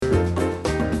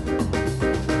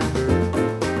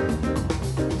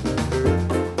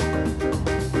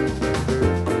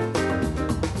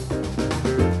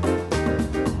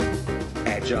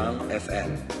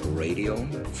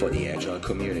radio for the Agile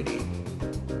community.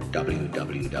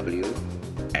 www.agile.fm.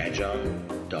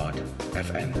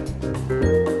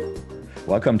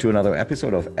 Welcome to another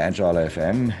episode of Agile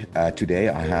FM. Today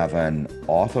I have an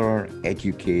author,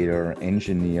 educator,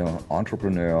 engineer,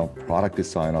 entrepreneur, product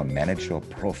designer, manager,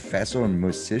 professor,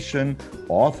 musician,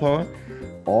 author,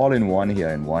 all in one here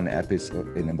in one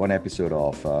episode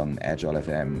of Agile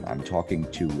FM. I'm talking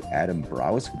to Adam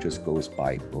Brous, who just goes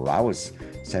by Brous,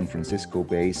 San Francisco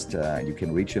based. You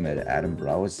can reach him at Adam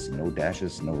Brous, no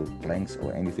dashes, no blanks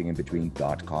or anything in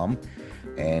between.com.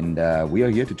 And we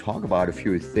are here to talk about a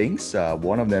few things.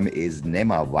 One of them is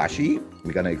Nemawashi.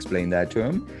 We're going to explain that to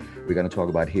him. We're going to talk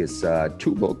about his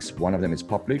two books. One of them is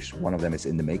published. One of them is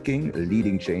in the making,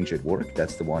 Leading Change at Work.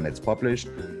 That's the one that's published.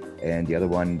 And the other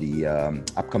one, the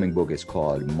upcoming book is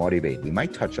called Motivate. We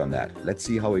might touch on that. Let's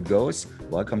see how it goes.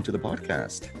 Welcome to the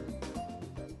podcast.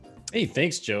 Hey,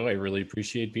 thanks, Joe. I really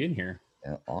appreciate being here.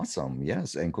 Awesome.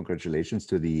 Yes. And congratulations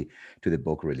to the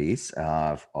book release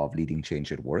of Leading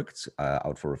Change at Work. It's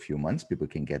out for a few months. People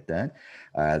can get that.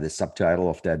 The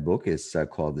subtitle of that book is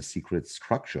called The Secret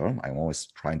Structure. I'm always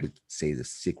trying to say the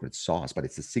secret sauce, but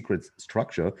it's the secret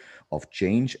structure of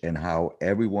change and how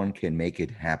everyone can make it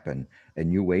happen. A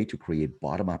new way to create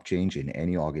bottom-up change in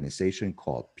any organization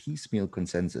called piecemeal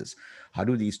consensus. How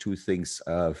do these two things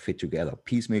fit together?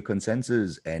 Piecemeal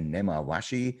consensus and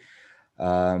Nemawashi.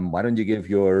 Why don't you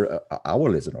give our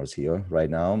listeners here right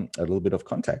now a little bit of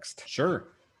context? Sure.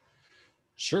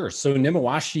 So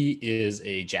Nemawashi is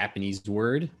a Japanese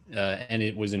word, and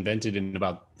it was invented in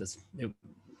about this.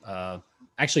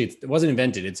 Actually, it wasn't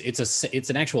invented. It's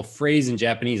an actual phrase in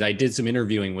Japanese. I did some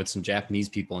interviewing with some Japanese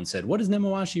people and said, "What does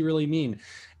Nemawashi really mean?"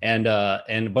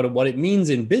 But what it means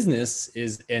in business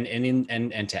is and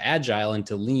to agile and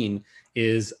to lean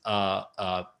is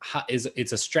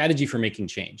it's a strategy for making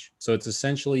change. So it's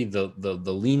essentially the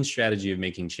lean strategy of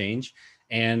making change.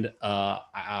 And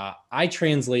I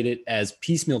translate it as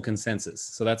piecemeal consensus.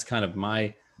 So that's kind of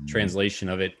my translation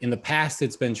of it. In the past,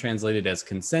 it's been translated as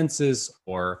consensus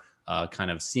or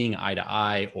kind of seeing eye to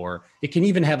eye, or it can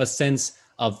even have a sense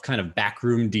of kind of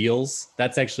backroom deals.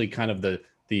 That's actually kind of the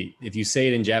if you say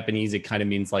it in Japanese, it kind of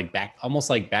means like almost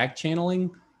like back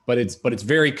channeling, but it's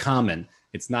very common.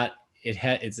 It's not. It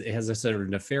has a sort of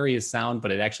nefarious sound,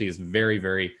 but it actually is very,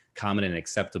 very common and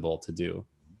acceptable to do.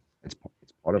 It's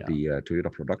part of the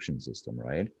Toyota production system,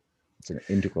 right? It's an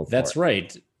integral part.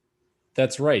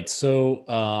 That's right. So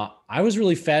I was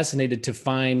really fascinated to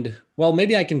find, well,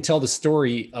 maybe I can tell the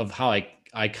story of how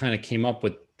I kind of came up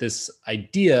with this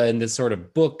idea in this sort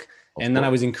of book. And then I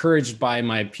was encouraged by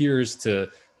my peers to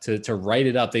write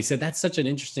it up. They said, that's such an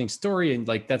interesting story. And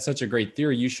like, that's such a great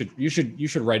theory. You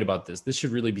should write about this. This should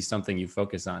really be something you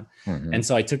focus on. Mm-hmm. And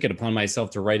so I took it upon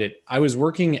myself to write it. I was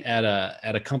working at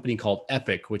a company called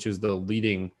Epic, which is the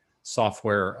leading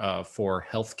software for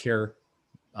healthcare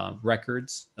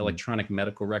records, electronic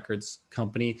medical records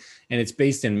company. And it's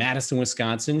based in Madison,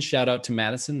 Wisconsin. Shout out to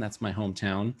Madison. That's my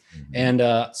hometown. Mm-hmm. And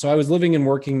so I was living and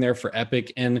working there for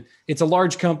Epic, and it's a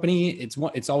large company.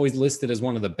 It's always listed as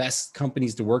one of the best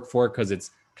companies to work for because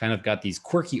it's kind of got these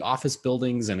quirky office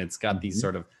buildings and it's got these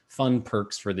sort of fun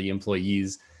perks for the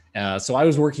employees. So I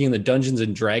was working in the Dungeons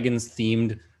and Dragons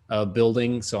themed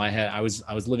building. So I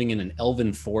was living in an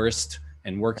elven forest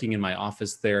and working in my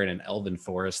office there in an elven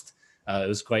forest. It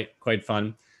was quite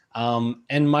fun.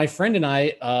 And my friend and I,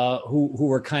 who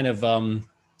were kind of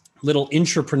little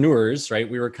intrapreneurs, right?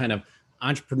 We were kind of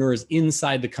entrepreneurs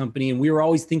inside the company, and we were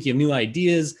always thinking of new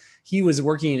ideas. He was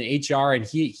working in HR, and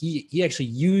he actually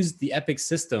used the Epic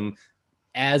system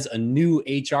as a new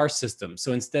HR system.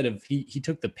 So instead of he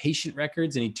took the patient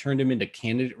records and he turned them into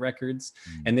candidate records,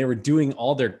 and they were doing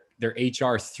all their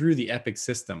HR through the Epic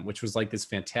system, which was like this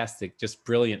fantastic, just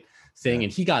brilliant thing.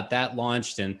 And he got that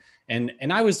launched, and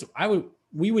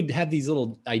we would have these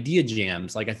little idea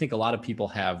jams, like I think a lot of people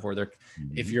have, where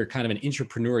if you're kind of an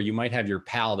entrepreneur, you might have your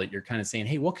pal that you're kind of saying,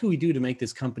 hey, what can we do to make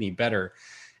this company better?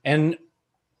 And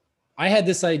I had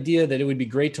this idea that it would be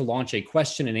great to launch a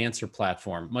question and answer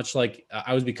platform, much like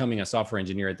I was becoming a software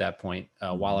engineer at that point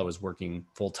while I was working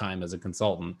full-time as a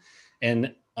consultant.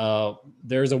 And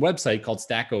there's a website called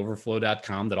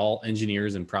stackoverflow.com that all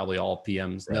engineers and probably all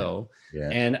PMs know. Yeah.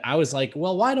 And I was like,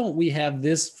 well, why don't we have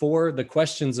this for the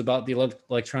questions about the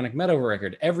electronic medical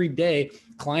record? Every day,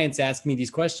 clients ask me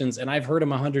these questions and I've heard them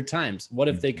 100 times. What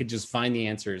if they could just find the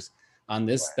answers on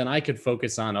this? Then I could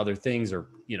focus on other things, or,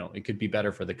 it could be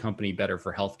better for the company, better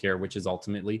for healthcare, which is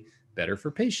ultimately better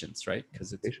for patients, right?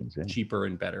 Because it's cheaper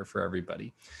and better for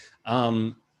everybody.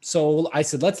 so I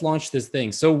said, let's launch this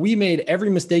thing. So we made every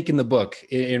mistake in the book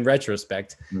in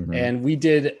retrospect. Mm-hmm. And we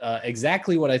did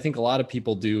exactly what I think a lot of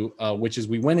people do, which is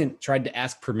we went and tried to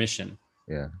ask permission.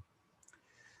 Yeah.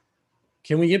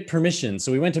 Can we get permission?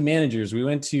 So we went to managers, we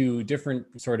went to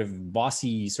different sort of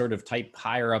bossy sort of type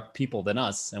higher up people than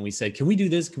us. And we said, can we do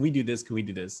this? Can we do this? Can we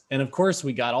do this? And of course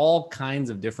we got all kinds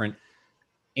of different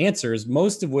answers,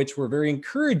 most of which were very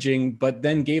encouraging, but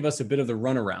then gave us a bit of the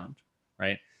runaround,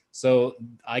 right? So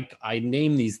I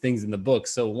name these things in the book.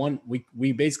 So one,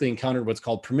 we basically encountered what's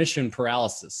called permission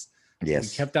paralysis.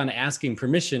 Yes. We kept on asking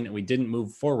permission and we didn't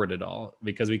move forward at all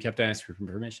because we kept asking for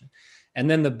permission. And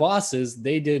then the bosses,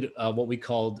 they did what we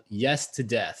called yes to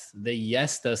death. They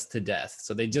yesed us to death.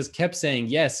 So they just kept saying,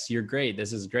 yes, you're great.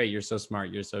 This is great. You're so smart.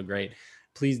 You're so great.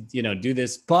 Please, do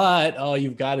this, but, oh,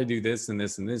 you've got to do this and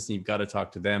this and this. And you've got to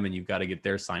talk to them and you've got to get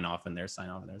their sign off and their sign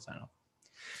off and their sign off.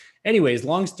 Anyways,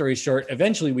 long story short,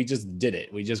 eventually we just did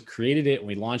it. We just created it and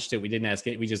we launched it. We didn't ask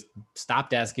it. We just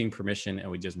stopped asking permission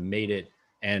and we just made it.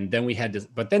 And then we had to,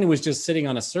 but then it was just sitting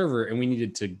on a server and we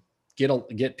needed to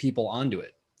get people onto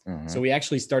it. Mm-hmm. So we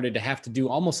actually started to have to do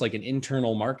almost like an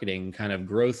internal marketing kind of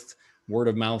growth, word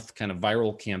of mouth kind of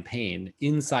viral campaign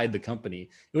inside the company.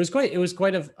 It was quite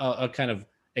a kind of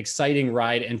exciting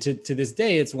ride. And to this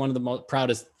day, it's one of the most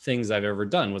proudest things I've ever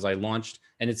done was I launched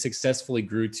and it successfully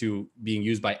grew to being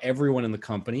used by everyone in the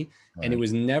company. Right. And it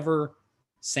was never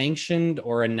sanctioned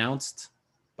or announced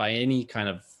by any kind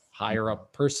of higher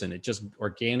up person. It just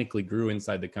organically grew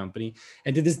inside the company.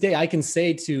 And to this day, I can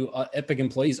say to Epic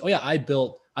employees, oh yeah, I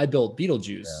built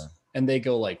Beetlejuice. Yeah. And they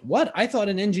go like, what? I thought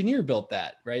an engineer built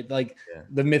that, right? Like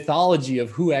the mythology of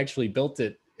who actually built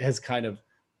it has kind of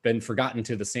been forgotten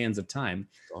to the sands of time.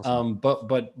 Awesome.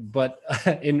 But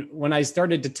when I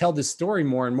started to tell this story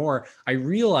more and more, I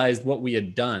realized what we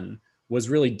had done was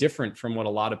really different from what a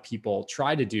lot of people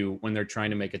try to do when they're trying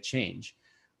to make a change.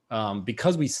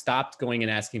 Because we stopped going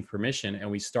and asking permission and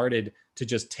we started to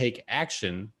just take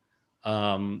action,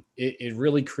 it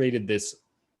really created this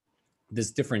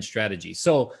different strategy.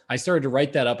 So I started to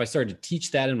write that up. I started to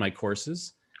teach that in my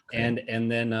courses. Okay.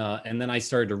 And then I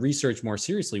started to research more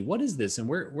seriously. What is this? And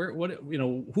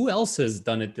who else has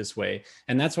done it this way?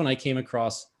 And that's when I came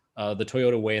across the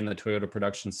Toyota Way and the Toyota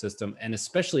Production System, and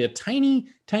especially a tiny,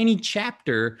 tiny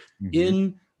chapter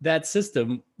in that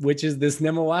system, which is this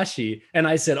Nemawashi. And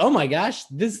I said, oh my gosh,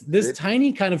 this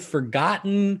tiny kind of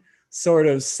forgotten sort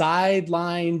of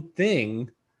sideline thing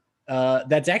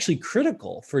that's actually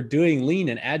critical for doing lean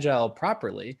and agile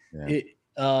properly.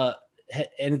 Yeah.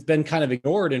 And it's been kind of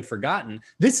ignored and forgotten.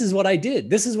 This is what I did.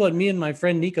 This is what me and my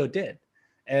friend Nico did.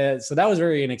 So that was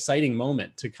an exciting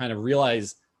moment to kind of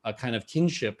realize a kind of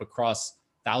kinship across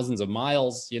thousands of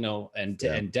miles,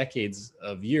 and decades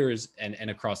of years and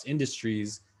across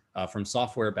industries, from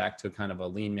software back to kind of a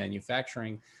lean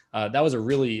manufacturing. That was a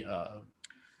really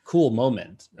cool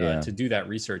moment to do that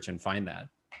research and find that.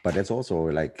 But that's also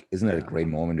like, isn't it a great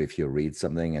moment if you read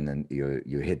something and then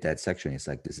you hit that section? It's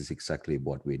like, this is exactly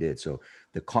what we did. So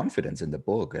the confidence in the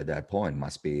book at that point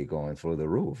must be going through the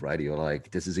roof, right? You're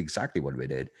like, this is exactly what we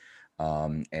did.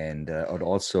 And it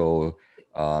also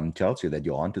tells you that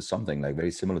you're onto something like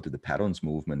very similar to the patterns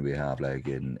movement we have like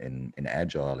in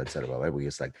Agile, etc. Right? Where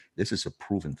it's like, this is a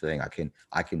proven thing.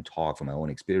 I can talk from my own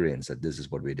experience that this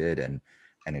is what we did and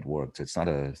it works. It's not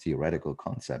a theoretical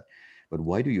concept. But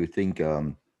why do you think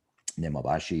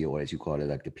Nemawashi, or as you call it,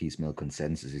 like the piecemeal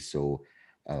consensus, is so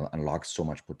unlocks so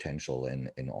much potential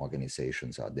in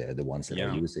organizations out there, the ones that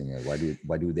are using it?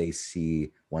 Why do they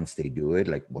see once they do it,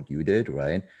 like what you did,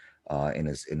 right, in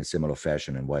a similar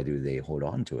fashion, and why do they hold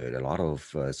on to it? A lot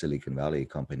of Silicon Valley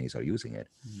companies are using it.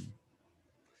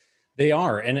 They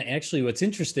are, and actually, what's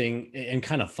interesting and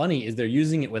kind of funny is they're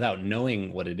using it without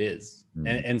knowing what it is,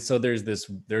 and so there's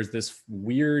this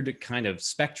weird kind of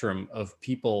spectrum of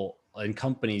people and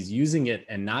companies using it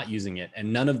and not using it,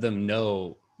 and none of them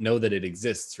know that it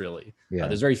exists really.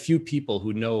 There's very few people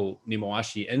who know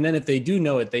Nemawashi, and then if they do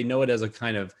know it, they know it as a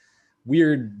kind of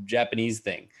weird Japanese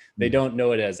thing. They don't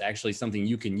know it as actually something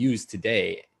you can use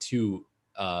today to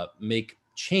make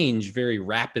change very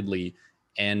rapidly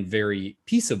and very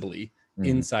peaceably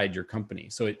inside your company.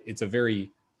 So it's a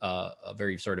very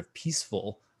sort of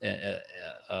peaceful kind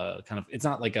of. It's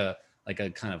not like a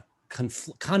kind of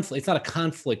conflict. It's not a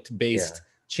conflict based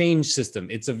change system.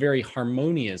 It's a very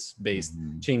harmonious based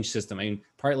change system. I mean,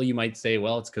 partly you might say,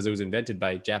 well, it's because it was invented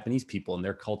by Japanese people and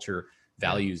their culture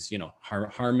values,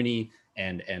 harmony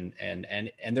and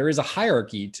there is a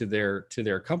hierarchy to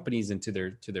their companies and to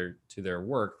their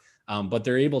work. but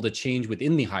they're able to change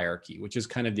within the hierarchy, which is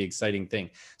kind of the exciting thing.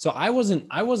 So I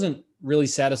wasn't really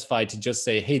satisfied to just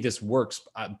say, hey, this works.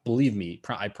 Believe me,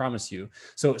 I promise you.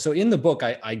 So in the book,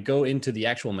 I go into the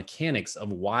actual mechanics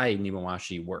of why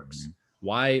Nemawashi works.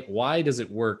 Why does it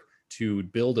work to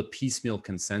build a piecemeal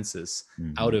consensus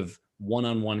out of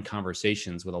one-on-one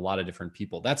conversations with a lot of different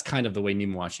people? That's kind of the way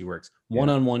Nemawashi works.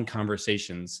 One-on-one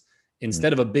conversations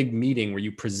instead of a big meeting where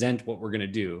you present what we're going to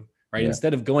do, right?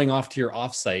 Instead of going off to your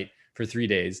offsite for 3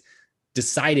 days,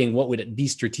 deciding what would be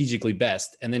strategically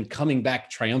best, and then coming back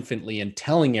triumphantly and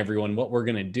telling everyone what we're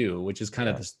going to do, which is kind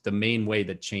of the main way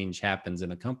that change happens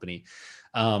in a company.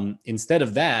 Instead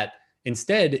of that,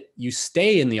 instead, you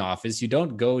stay in the office. You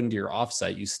don't go into your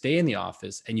offsite. You stay in the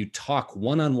office and you talk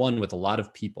one-on-one with a lot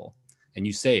of people. And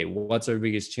you say, what's our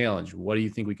biggest challenge? What do you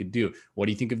think we could do? What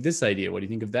do you think of this idea? What do you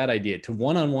think of that idea? To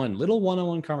one-on-one, little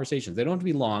one-on-one conversations. They don't have to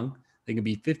be long. They can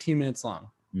be 15 minutes long.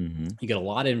 You get a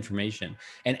lot of information.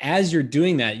 And as you're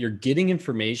doing that, you're getting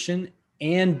information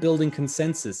and building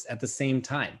consensus at the same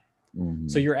time.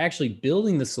 So you're actually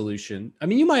building the solution. I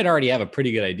mean, you might already have a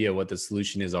pretty good idea what the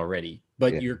solution is already,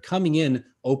 but you're coming in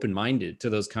open-minded to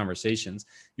those conversations.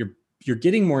 You're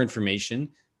getting more information.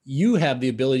 You have the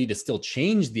ability to still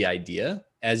change the idea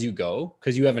as you go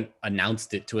because you haven't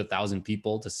announced it to 1,000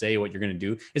 people to say what you're going to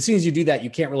do. As soon as you do that, you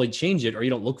can't really change it or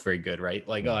you don't look very good, right?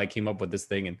 Like, oh, I came up with this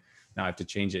thing and now I have to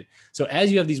change it. So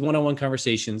as you have these one-on-one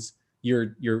conversations,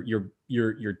 you're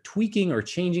tweaking or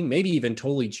changing, maybe even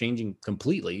totally changing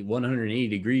completely, 180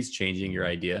 degrees changing your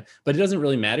idea, but it doesn't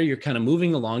really matter. You're kind of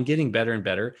moving along, getting better and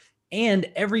better. And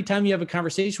every time you have a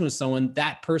conversation with someone,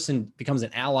 that person becomes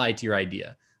an ally to your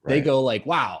idea. They go like,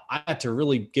 wow, I had to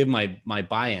really give my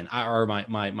buy-in or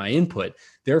my input.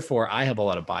 Therefore, I have a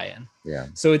lot of buy-in. Yeah.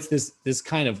 So it's this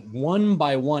kind of one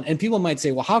by one. And people might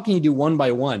say, well, how can you do one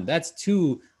by one? That's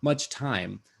too much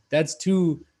time. That's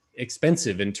too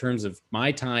expensive in terms of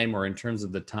my time or in terms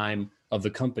of the time of the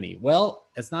company. Well,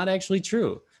 it's not actually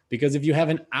true, because if you have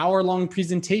an hour-long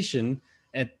presentation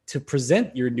to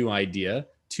present your new idea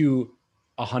to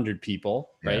 100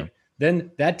 people, right?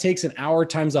 Then that takes an hour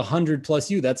times 100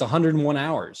 plus you. That's 101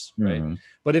 hours, right?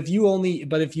 But if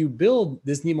you build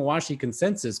this Nemawashi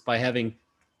consensus by having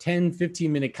 10,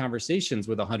 15-minute conversations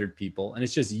with 100 people, and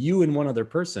it's just you and one other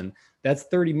person, that's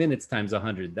 30 minutes times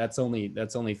 100. That's only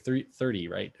 30,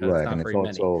 right? Right, and it's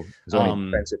also it's only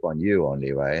expensive on you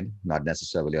only, right? Not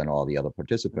necessarily on all the other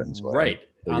participants, right?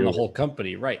 So on the whole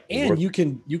company, right? And you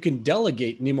can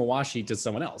delegate Nemawashi to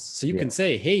someone else. So you can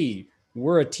say, hey,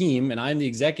 we're a team and I'm the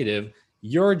executive.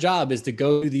 Your job is to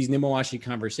go through these Nemawashi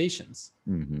conversations.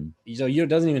 So it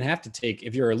doesn't even have to take,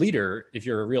 if you're a leader, if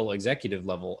you're a real executive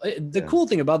level. The cool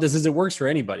thing about this is it works for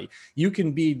anybody. You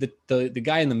can be the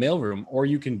guy in the mailroom, or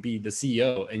you can be the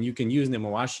CEO, and you can use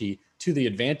Nemawashi to the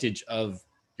advantage of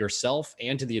yourself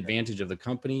and to the advantage of the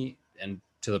company and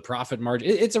to the profit margin.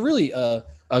 It's a really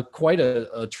quite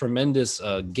a tremendous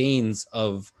gains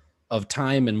of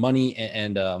time and money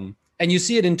and you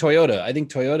see it in Toyota. I think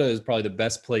Toyota is probably the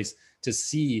best place to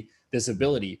see this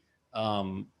ability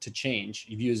to change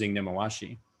using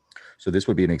Nemawashi. So this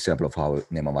would be an example of how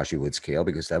Nemawashi would scale,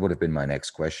 because that would have been my next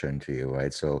question to you,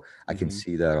 right? So I can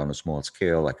see that on a small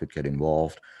scale. I could get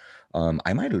involved.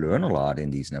 I might learn a lot in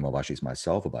these Nemawashis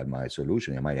myself about my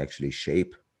solution. I might actually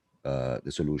shape the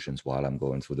solutions while I'm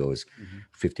going through those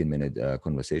 15-minute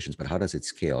conversations. But how does it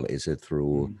scale? Is it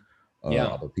through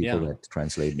other people that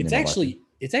translate?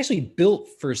 It's actually built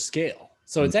for scale.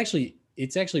 So it's actually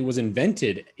was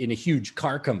invented in a huge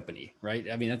car company, right?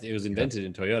 I mean, it was invented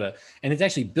in Toyota, and it's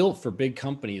actually built for big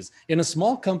companies. In a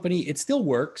small company, it still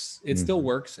works. It still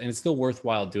works, and it's still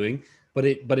worthwhile doing. But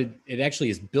it actually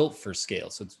is built for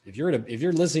scale. So if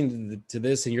you're listening to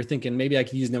this and you're thinking maybe I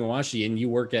could use Nemawashi, and you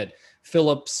work at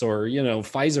Philips or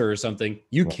Pfizer or something,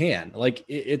 you can. Like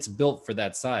it's built for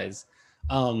that size.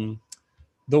 The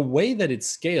way that it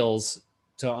scales,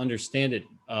 to understand it,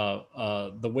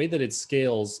 the way that it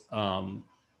scales, I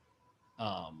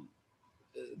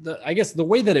guess the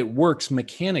way that it works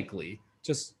mechanically,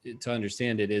 just to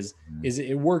understand it, is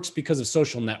it works because of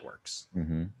social networks.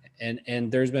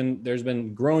 And there's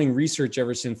been growing research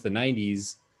ever since the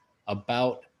 90s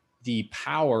about the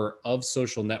power of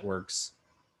social networks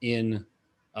in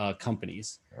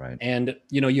companies. Right. And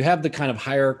you have the kind of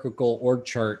hierarchical org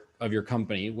chart of your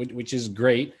company, which is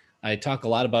great. I talk a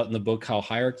lot about in the book how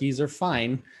hierarchies are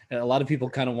fine. And a lot of people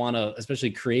kind of want to, especially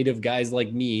creative guys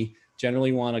like me,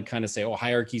 generally want to kind of say, oh,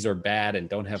 hierarchies are bad and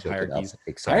don't have hierarchies.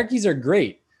 Exactly. Hierarchies are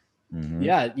great.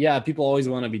 Yeah. People always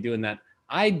want to be doing that.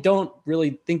 I don't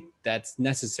really think that's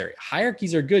necessary.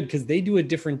 Hierarchies are good because they do a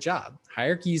different job.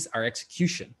 Hierarchies are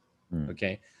execution.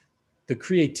 Okay. the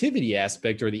creativity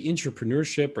aspect or the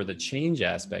entrepreneurship or the change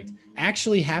aspect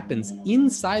actually happens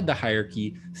inside the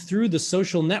hierarchy through the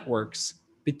social networks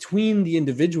between the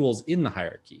individuals in the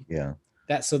hierarchy. Yeah.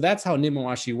 So that's how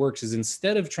Nemawashi works, is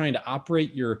instead of trying to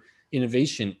operate your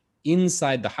innovation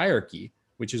inside the hierarchy,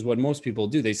 which is what most people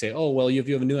do, they say, oh, well, if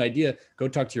you have a new idea, go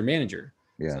talk to your manager.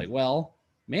 Yeah. It's like, well,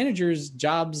 managers'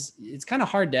 jobs, it's kind of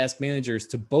hard to ask managers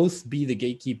to both be the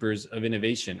gatekeepers of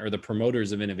innovation or the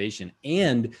promoters of innovation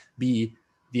and be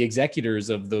the executors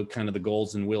of the kind of the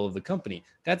goals and will of the company.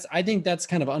 I think that's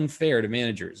kind of unfair to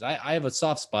managers. I have a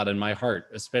soft spot in my heart,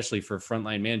 especially for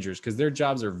frontline managers, because their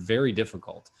jobs are very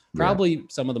difficult, probably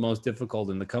some of the most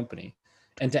difficult in the company.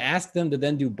 And to ask them to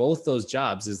then do both those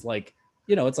jobs is like,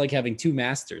 it's like having two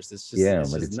masters. It's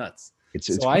just nuts.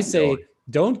 So I say,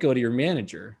 don't go to your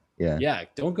manager. Yeah.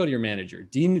 Don't go to your manager.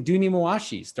 Do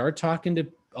Nemawashi. Start talking to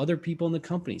other people in the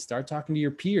company. Start talking to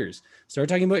your peers. Start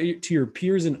talking to your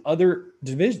peers in other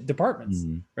departments,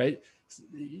 right?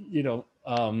 It's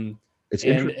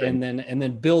interesting. And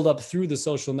then build up through the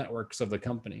social networks of the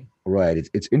company. Right.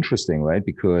 It's interesting, right?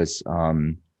 Because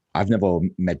I've never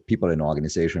met people in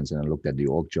organizations and I looked at the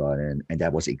org chart and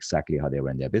that was exactly how they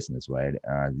ran their business, right?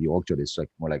 The org chart is like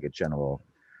more like a general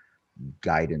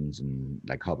guidance and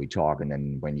like how we talk, and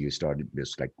then when you start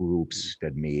there's like groups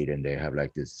that meet and they have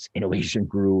like this innovation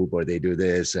group or they do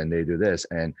this and they do this,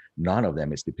 and none of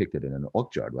them is depicted in an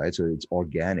org chart, right? So it's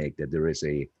organic that there is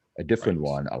a different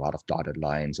one, a lot of dotted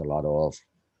lines, a lot of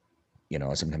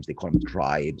sometimes they call them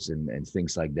tribes and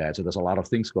things like that. So there's a lot of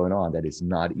things going on that is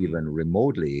not even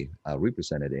remotely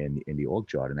represented in the org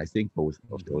chart, and I think both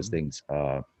of those things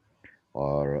are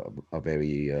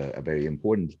very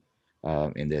important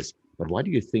in this. But why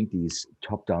do you think these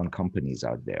top-down companies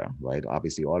out there, right?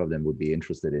 Obviously, all of them would be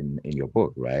interested in your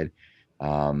book, right?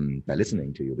 By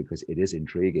listening to you, because it is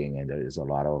intriguing and there's a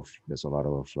lot of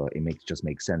it just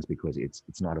makes sense because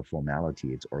it's not a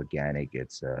formality, it's organic,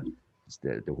 it's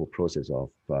the whole process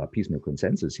of piecemeal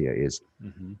consensus here is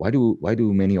why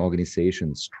do many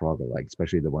organizations struggle, like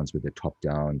especially the ones with the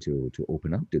top-down to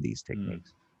open up to these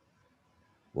techniques?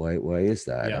 Why is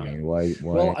that? Yeah. I mean, why?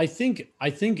 Well, I think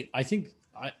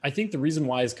the reason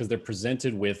why is because they're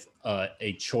presented with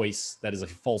a choice that is a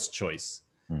false choice.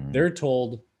 They're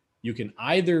told you can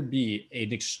either be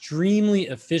an extremely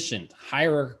efficient,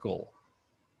 hierarchical,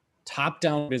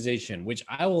 top-down organization, which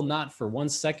I will not for 1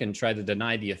 second try to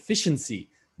deny the efficiency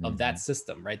of that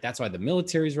system, right? That's why the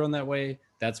militaries run that way.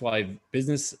 That's why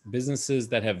businesses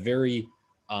that have very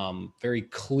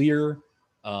clear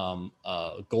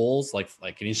goals,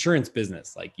 like an insurance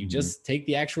business, like you just take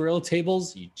the actuarial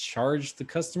tables, you charge the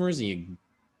customers, and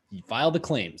you file the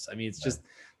claims. I mean, it's just,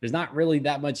 there's not really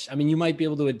that much. I mean, you might be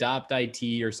able to adopt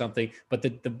IT or something, but the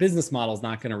business model is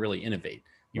not going to really innovate.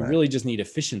 You really just need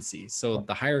efficiency. So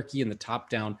the hierarchy and the top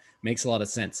down makes a lot of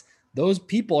sense. Those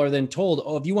people are then told,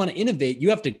 oh, if you want to innovate,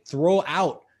 you have to throw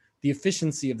out the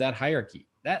efficiency of that hierarchy.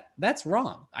 That's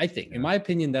wrong. I think, in my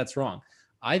opinion, that's wrong.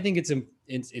 I think it's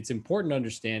important to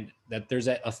understand that there's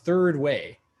a third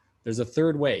way. There's a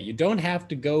third way. You don't have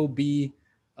to go be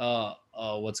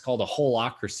what's called a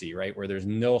holacracy, right? Where there's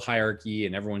no hierarchy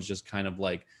and everyone's just kind of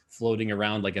like floating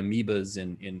around like amoebas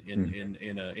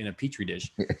in a petri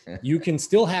dish. You can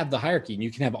still have the hierarchy and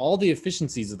you can have all the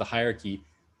efficiencies of the hierarchy.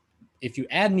 If you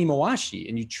add Nemawashi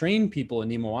and you train people in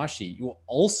Nemawashi, you will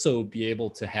also be able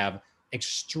to have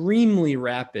extremely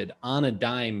rapid on a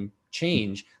dime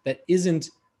change that isn't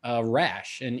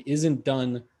rash and isn't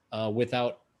done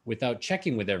without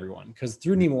checking with everyone. Because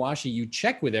through Nemawashi, you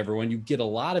check with everyone, you get a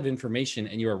lot of information,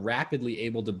 and you are rapidly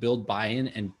able to build buy-in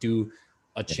and do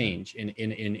a change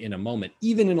in a moment,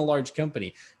 even in a large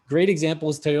company. Great example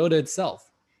is Toyota itself.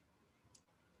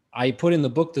 I put in the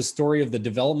book the story of the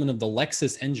development of the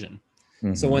Lexus engine.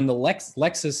 So when the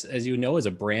Lexus, as you know, is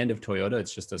a brand of Toyota,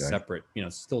 it's just a separate,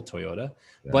 it's still Toyota,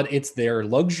 but it's their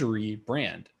luxury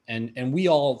brand. And we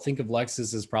all think of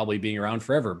Lexus as probably being around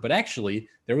forever, but actually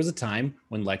there was a time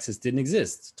when Lexus didn't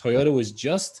exist. Toyota was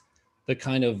just the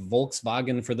kind of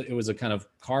Volkswagen it was a kind of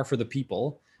car for the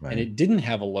people, and it didn't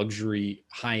have a luxury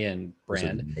high-end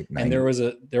brand. And there was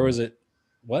a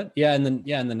what? Yeah, in the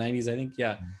 90s, I think.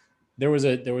 Yeah. There was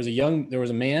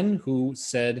a man who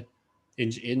said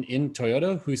in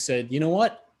Toyota who said, you know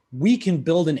what? We can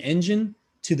build an engine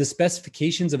to the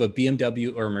specifications of a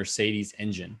BMW or a Mercedes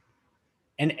engine.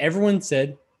 And everyone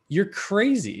said, you're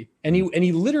crazy. And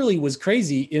he literally was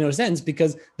crazy in a sense,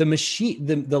 because the machine,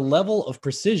 the level of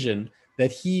precision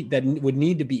that would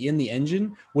need to be in the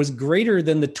engine was greater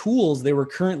than the tools they were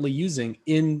currently using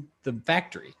in the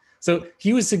factory. So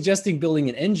he was suggesting building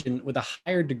an engine with a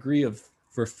higher degree of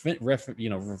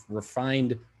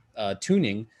refined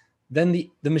tuning than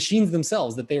the machines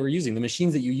themselves that they were using, the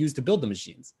machines that you use to build the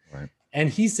machines. Right. And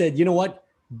he said, you know what,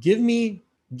 give me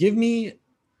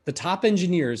the top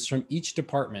engineers from each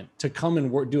department to come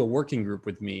and do a working group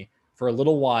with me for a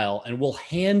little while, and we'll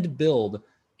hand build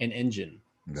an engine.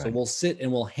 Right. So we'll sit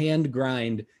and we'll hand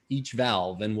grind each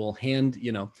valve, and we'll hand,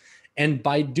 and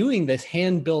by doing this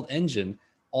hand built engine,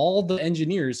 all the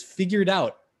engineers figured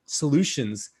out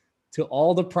solutions to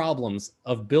all the problems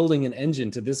of building an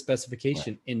engine to this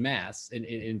specification in mass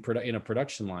in a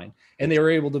production line. And they were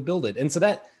able to build it. And so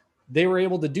that they were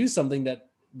able to do something that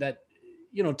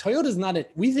Toyota's not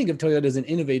we think of Toyota as an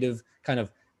innovative kind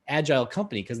of agile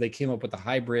company because they came up with the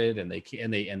hybrid, and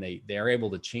they are able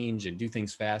to change and do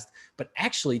things fast. But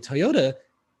actually Toyota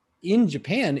in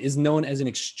Japan is known as an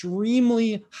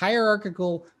extremely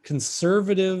hierarchical,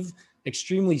 conservative,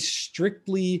 extremely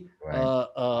strictly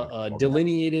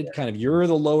delineated kind of, you're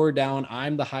the lower down,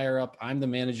 I'm the higher up, I'm the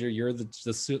manager, you're the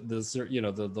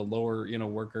lower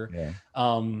worker.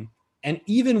 And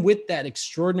even with that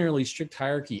extraordinarily strict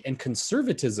hierarchy and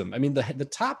conservatism, I mean, the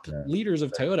top leaders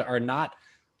of Toyota are not,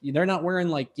 they're not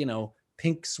wearing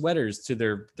pink sweaters to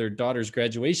their daughter's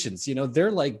graduations.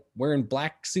 They're like wearing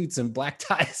black suits and black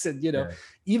ties. And,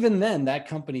 even then that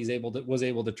company was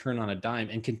able to turn on a dime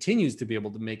and continues to be able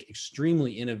to make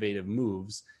extremely innovative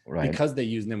moves because they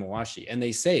use Nemawashi, and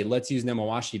they say, let's use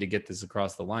Nemawashi to get this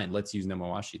across the line. Let's use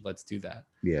Nemawashi. Let's do that.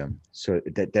 Yeah. So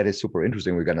that is super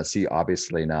interesting. We're going to see,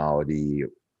 obviously, now the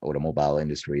automobile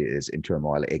industry is in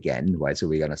turmoil again, right? So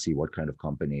we're going to see what kind of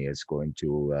company is going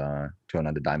to turn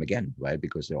on the dime again, right?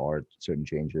 Because there are certain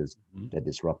changes that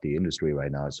disrupt the industry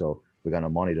right now. So we're going to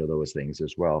monitor those things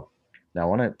as well. Now, I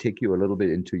want to take you a little bit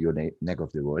into your neck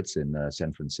of the woods in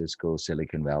San Francisco,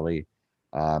 Silicon Valley.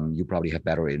 You probably have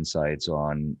better insights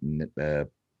on,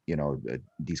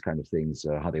 these kind of things,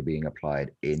 how they're being applied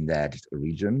in that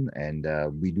region. And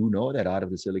we do know that out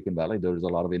of the Silicon Valley, there's a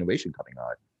lot of innovation coming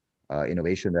out.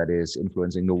 Innovation that is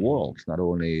influencing the world, not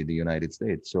only the United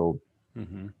States. So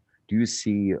do you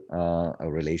see a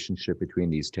relationship between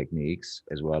these techniques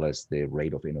as well as the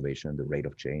rate of innovation, the rate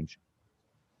of change?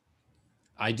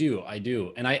 I do.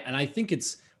 And I think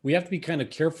we have to be kind of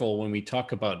careful when we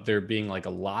talk about there being like a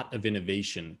lot of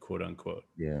innovation, quote unquote.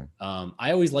 Yeah.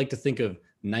 I always like to think of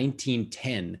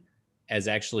 1910 as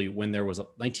actually when there was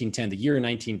 1910, the year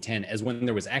 1910, as when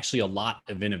there was actually a lot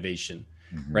of innovation.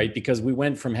 Right? Because we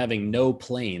went from having no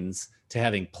planes to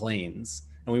having planes,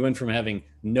 and we went from having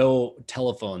no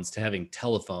telephones to having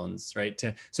telephones, right?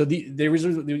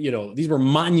 These were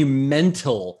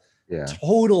monumental,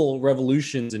 total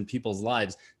revolutions in people's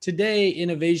lives. Today,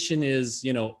 innovation is,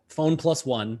 phone plus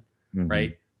one,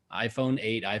 right? iPhone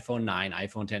 8, iPhone 9,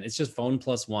 iPhone 10. It's just phone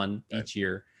plus one each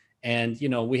year. And,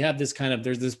 we have this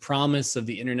there's this promise of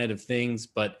the Internet of Things,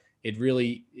 but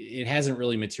it hasn't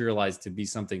really materialized to be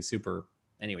something super.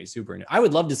 I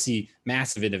would love to see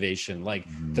massive innovation, like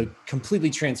to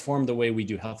completely transform the way we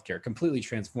do healthcare, completely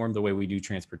transform the way we do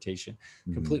transportation,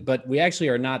 but we actually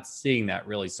are not seeing that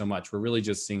really so much. We're really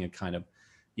just seeing a kind of,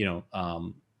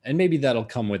 and maybe that'll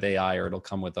come with AI, or it'll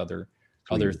come with other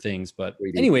things. But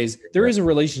anyways, there is a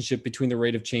relationship between the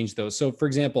rate of change though. So for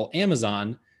example,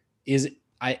 Amazon is,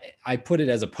 I put it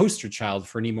as a poster child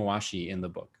for Nemawashi in the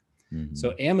book.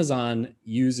 So Amazon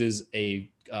uses a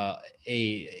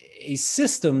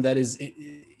system that is,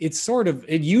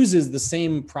 it uses the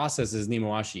same process as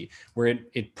Nemawashi, where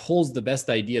it pulls the best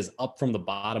ideas up from the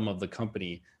bottom of the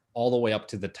company all the way up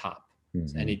to the top.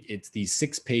 And it's these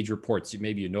 6-page reports.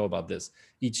 Maybe you know about this.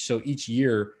 Each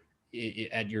year,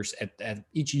 at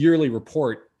each yearly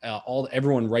report,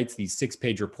 everyone writes these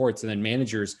 6-page reports, and then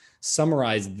managers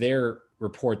summarize their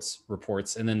reports,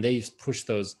 and then they push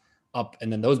those up,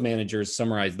 and then those managers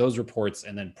summarize those reports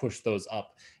and then push those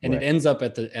up, and it ends up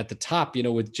at the top,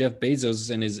 with Jeff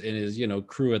Bezos and his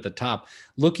crew at the top,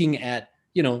 looking at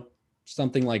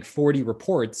something like 40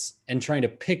 reports and trying to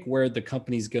pick where the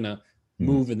company's gonna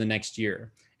move in the next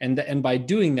year. And by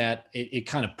doing that, it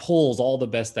kind of pulls all the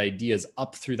best ideas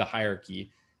up through the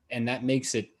hierarchy, and that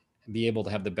makes it be able to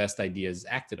have the best ideas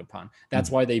acted upon. That's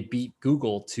why they beat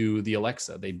Google to the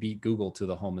Alexa. They beat Google to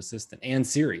the Home Assistant and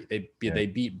Siri. They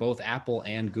beat both Apple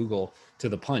and Google to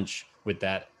the punch with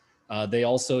that. They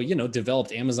also,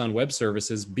 developed Amazon Web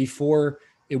Services before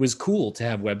it was cool to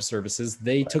have web services.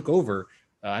 They took over.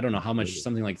 I don't know how much,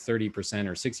 something like 30%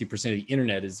 or 60% of the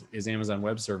internet is Amazon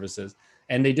Web Services.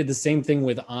 And they did the same thing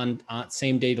with on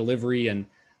same day delivery. And,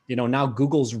 now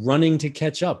Google's running to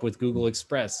catch up with Google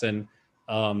Express. And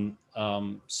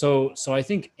so I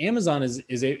think Amazon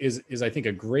is I think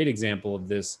a great example of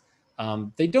this.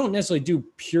 They don't necessarily do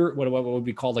pure, what would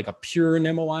be called like a pure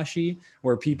Nemoashi,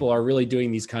 where people are really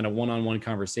doing these kind of one-on-one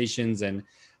conversations. And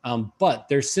but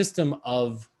their system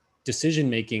of decision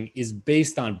making is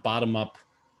based on bottom-up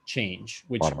change,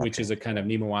 which is a kind of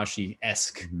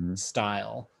Nemoashi-esque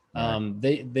style.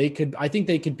 They could, I think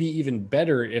they could be even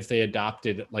better if they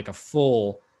adopted like a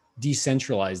full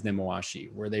decentralized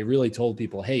Nemoashi, where they really told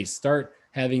people, hey, start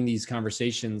having these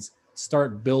conversations,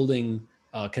 start building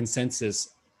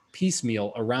consensus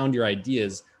piecemeal around your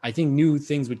ideas. I think new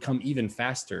things would come even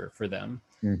faster for them.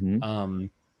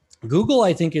 Google,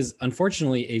 I think, is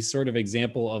unfortunately a sort of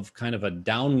example of kind of a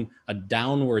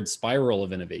downward spiral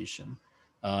of innovation.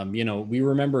 We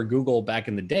remember Google back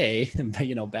in the day,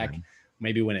 back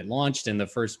maybe when it launched in the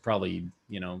first probably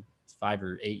 5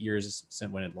 or 8 years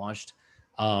since when it launched,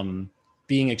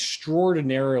 being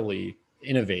extraordinarily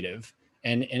innovative.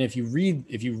 And if you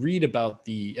read about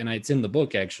and it's in the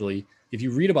book actually, if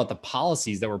you read about the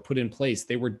policies that were put in place,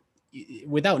 they were,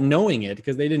 without knowing it,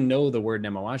 because they didn't know the word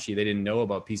Nemoashi, they didn't know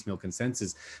about piecemeal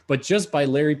consensus, but just by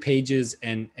Larry Page's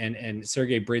and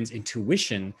Sergey Brin's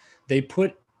intuition, they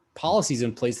put policies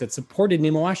in place that supported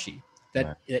Nemoashi,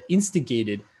 that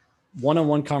instigated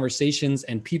one-on-one conversations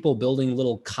and people building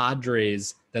little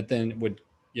cadres that then would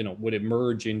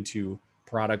emerge into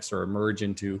products or emerge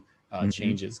into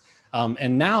changes.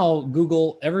 And now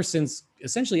Google, ever since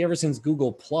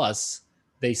Google Plus,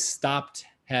 they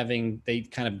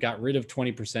kind of got rid of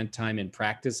 20% time in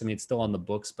practice. I mean, it's still on the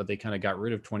books, but they kind of got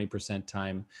rid of 20%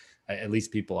 time. At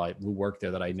least people who work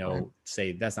there that I know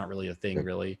say that's not really a thing,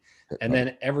 really. And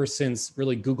then ever since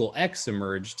really Google X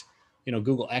emerged,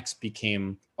 Google X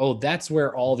became, that's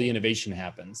where all the innovation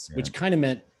happens, which kind of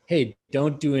meant, hey,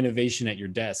 don't do innovation at your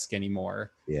desk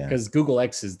anymore because Google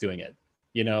X is doing it.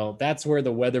 That's where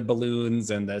the weather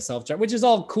balloons and the self-chart, which is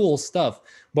all cool stuff.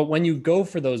 But when you go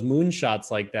for those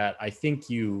moonshots like that, I think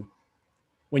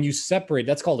when you separate,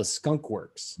 that's called a skunk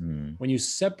works. When you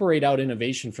separate out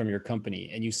innovation from your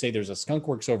company and you say there's a skunk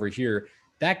works over here,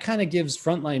 that kind of gives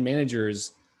frontline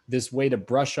managers this way to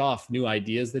brush off new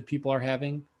ideas that people are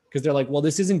having. Because they're like, well,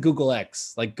 this isn't Google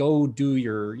X. Like, go do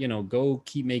your, go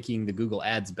keep making the Google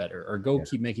ads better, or go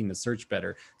keep making the search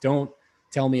better. Don't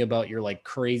tell me about your like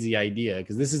crazy idea,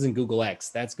 because this isn't Google X.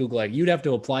 That's Google X. You'd have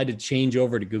to apply to change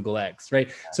over to Google X,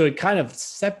 right? So it kind of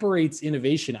separates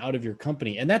innovation out of your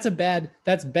company. And that's bad.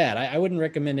 I wouldn't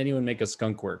recommend anyone make a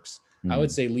skunk works. I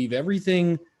would say leave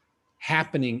everything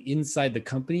happening inside the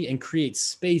company and create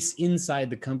space inside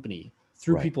the company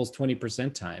through people's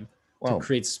 20% time. To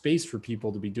create space for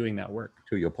people to be doing that work.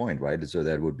 To your point, right? So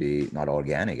that would be not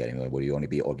organic anymore. Would you only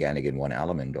be organic in one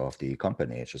element of the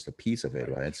company? It's just a piece of it,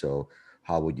 right? So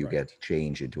how would you get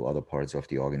change into other parts of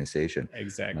the organization?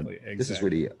 Exactly. This is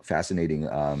really fascinating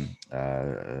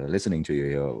listening to you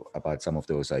here about some of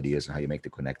those ideas and how you make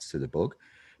the connects to the book.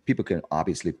 People can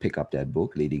obviously pick up that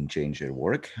book, Leading Change at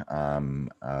Work.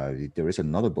 There is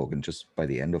another book, and just by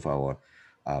the end of our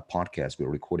podcast, we're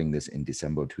recording this in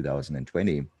December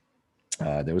 2020.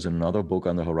 There was another book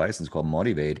on the horizon called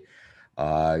Motivate.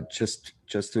 Just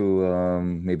to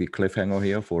maybe cliffhanger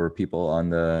here for people on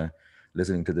the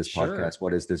listening to this podcast.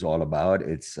 What is this all about?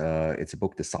 It's a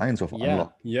book, The Science of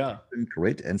Unlocking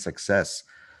Grit and Success.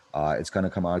 It's going to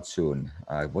come out soon.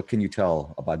 What can you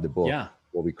tell about the book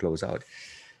before we close out?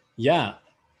 Yeah.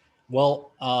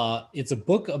 Well, it's a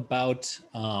book about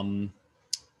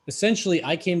essentially,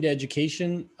 I came to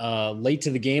education late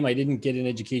to the game. I didn't get an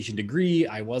education degree.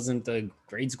 I wasn't a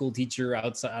grade school teacher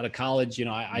out of college.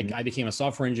 I became a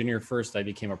software engineer first. I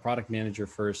became a product manager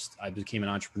first. I became an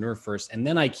entrepreneur first. And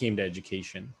then I came to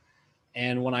education.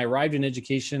 And when I arrived in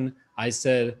education, I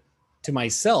said to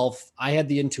myself, I had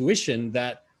the intuition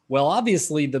that, well,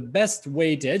 obviously the best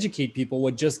way to educate people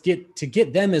would just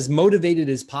get them as motivated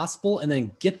as possible and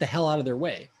then get the hell out of their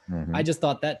way. I just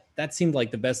thought that seemed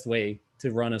like the best way to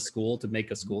run a school, to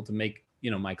make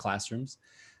my classrooms.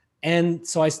 And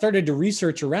so I started to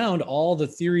research around all the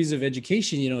theories of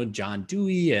education, John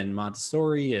Dewey and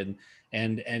Montessori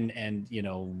and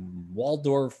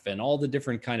Waldorf and all the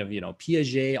different kind of,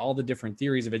 Piaget, all the different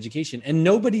theories of education. And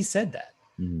nobody said that.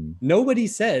 Nobody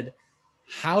said,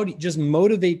 how do you just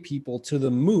motivate people to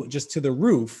the moon, just to the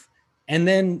roof, and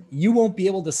then you won't be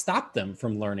able to stop them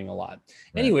from learning a lot.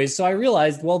 Anyways, so I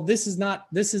realized, well, this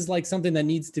is like something that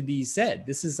needs to be said.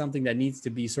 This is something that needs to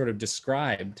be sort of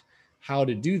described, how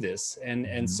to do this.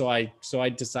 And so I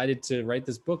decided to write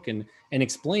this book and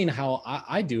explain how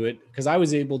I do it, because I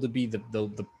was able to be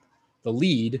the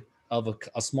lead of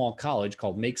a small college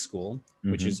called Make School,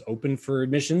 which is open for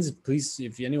admissions. Please,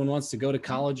 if anyone wants to go to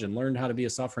college and learn how to be a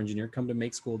software engineer, come to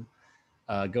Make School.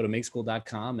 Go to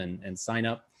makeschool.com and sign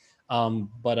up.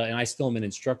 But and I still am an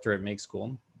instructor at Make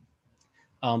School.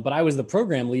 But I was the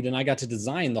program lead and I got to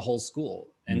design the whole school.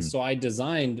 And so I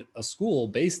designed a school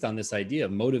based on this idea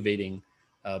of motivating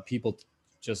people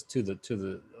just to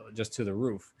the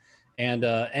roof.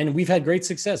 And we've had great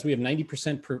success. We have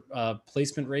 90%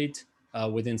 placement rate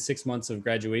within 6 months of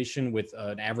graduation with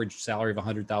an average salary of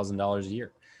 $100,000 a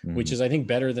year, which is, I think,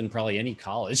 better than probably any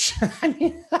college. I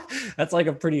mean, that's like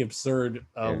a pretty absurd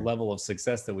level of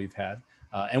success that we've had.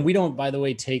 And we don't, by the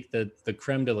way, take the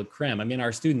creme de la creme. I mean,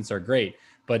 our students are great,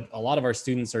 but a lot of our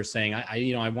students are saying,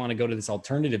 I want to go to this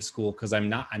alternative school because I'm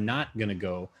not going to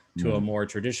go to a more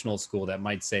traditional school that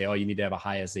might say, oh, you need to have a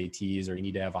high SATs or you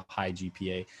need to have a high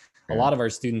GPA. A lot of our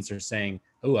students are saying,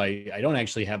 oh, I don't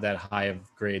actually have that high of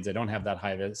grades. I don't have that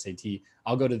high of SAT.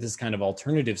 I'll go to this kind of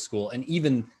alternative school. And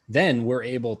even then we're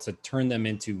able to turn them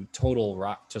into total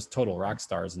rock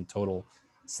stars and total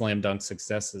slam dunk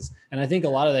successes. And I think a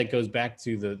lot of that goes back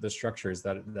to the structures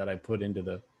that I put into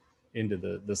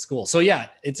the school. So yeah,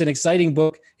 it's an exciting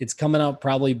book. It's coming out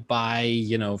probably by,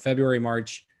 February,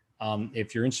 March.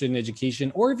 If you're interested in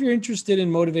education or if you're interested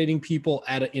in motivating people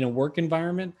in a work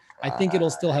environment, I think it'll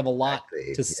still have a lot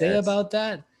to say about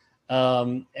that.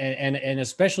 And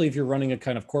especially if you're running a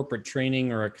kind of corporate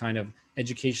training or a kind of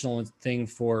educational thing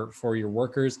for your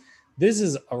workers, this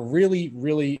is a really,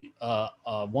 really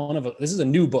this is a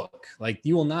new book. Like,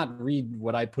 you will not read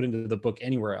what I put into the book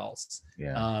anywhere else.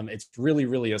 Yeah. It's really,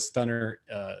 really a stunner.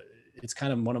 It's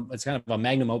kind of a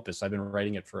magnum opus. I've been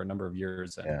writing it for a number of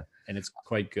years, and it's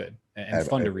quite good and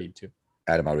fun to read too.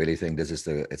 Adam, I really think it's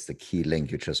the key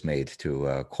link you just made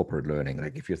to corporate learning.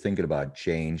 Like, if you're thinking about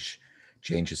change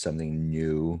is something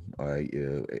new,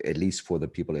 at least for the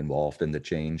people involved in the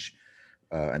change.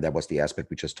 And that was the aspect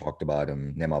we just talked about,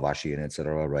 Nemawashi and et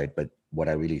cetera, right? But what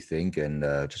I really think, and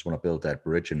just want to build that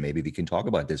bridge, and maybe we can talk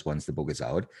about this once the book is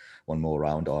out, one more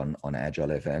round on Agile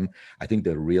FM. I think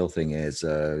the real thing is,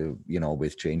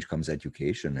 with change comes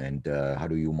education, and how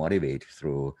do you motivate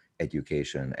through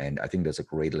education? And I think there's a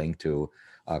great link to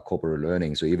corporate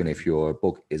learning. So even if your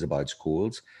book is about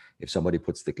schools, if somebody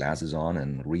puts the glasses on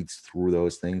and reads through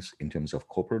those things in terms of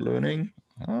corporate learning,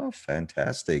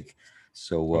 fantastic.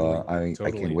 So I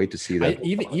can't wait to see that.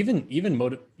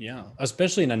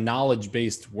 Especially in a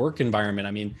knowledge-based work environment.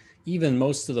 I mean, even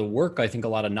most of the work I think a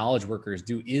lot of knowledge workers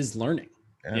do is learning.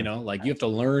 You have to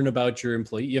learn about your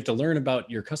employee, you have to learn about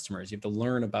your customers, you have to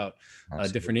learn about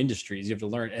different industries, you have to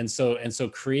learn. And so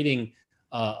creating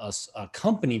a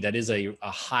company that is a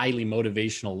highly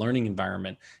motivational learning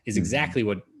environment is exactly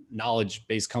what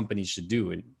knowledge-based companies should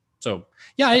do. And so,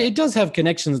 yeah, it does have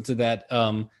connections to that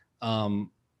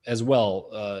as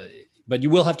well. But you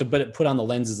will have to put on the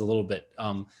lenses a little bit.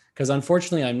 Because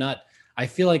unfortunately I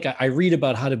feel like I read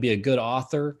about how to be a good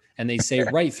author and they say,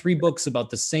 write 3 books about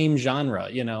the same genre,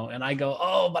 and I go,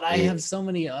 oh, but I have so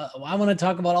many, I want to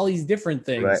talk about all these different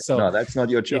things. Right. So no, that's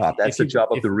not your job. That's the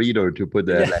job of the reader to put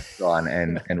the lens on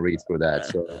and read through that.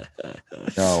 So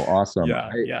no, awesome.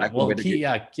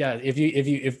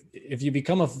 If you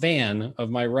become a fan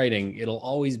of my writing, it'll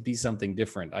always be something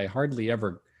different. I hardly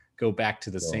ever go back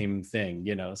to the same thing,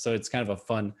 so it's kind of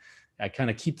I kind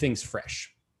of keep things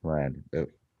fresh. Right.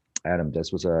 Adam,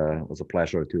 this was a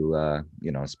pleasure to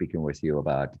speaking with you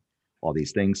about all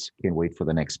these things. Can't wait for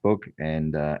the next book.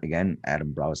 And again,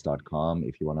 adambrous.com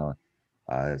if you want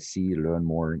to learn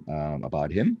more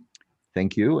about him.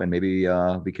 Thank you. And maybe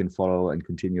we can follow and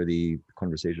continue the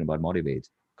conversation about Motivate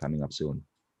coming up soon.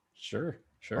 Sure.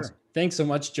 Awesome. Thanks so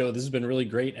much, Joe. This has been really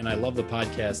great. And I love the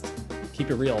podcast. Keep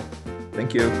it real.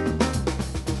 Thank you.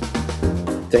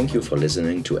 Thank you for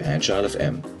listening to Agile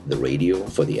FM, the radio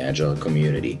for the Agile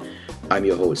community. I'm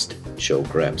your host, Joe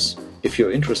Krebs. If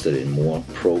you're interested in more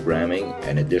programming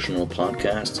and additional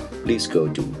podcasts, please go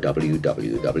to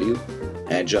www.agile.fm.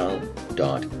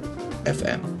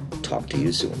 Talk to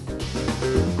you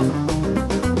soon.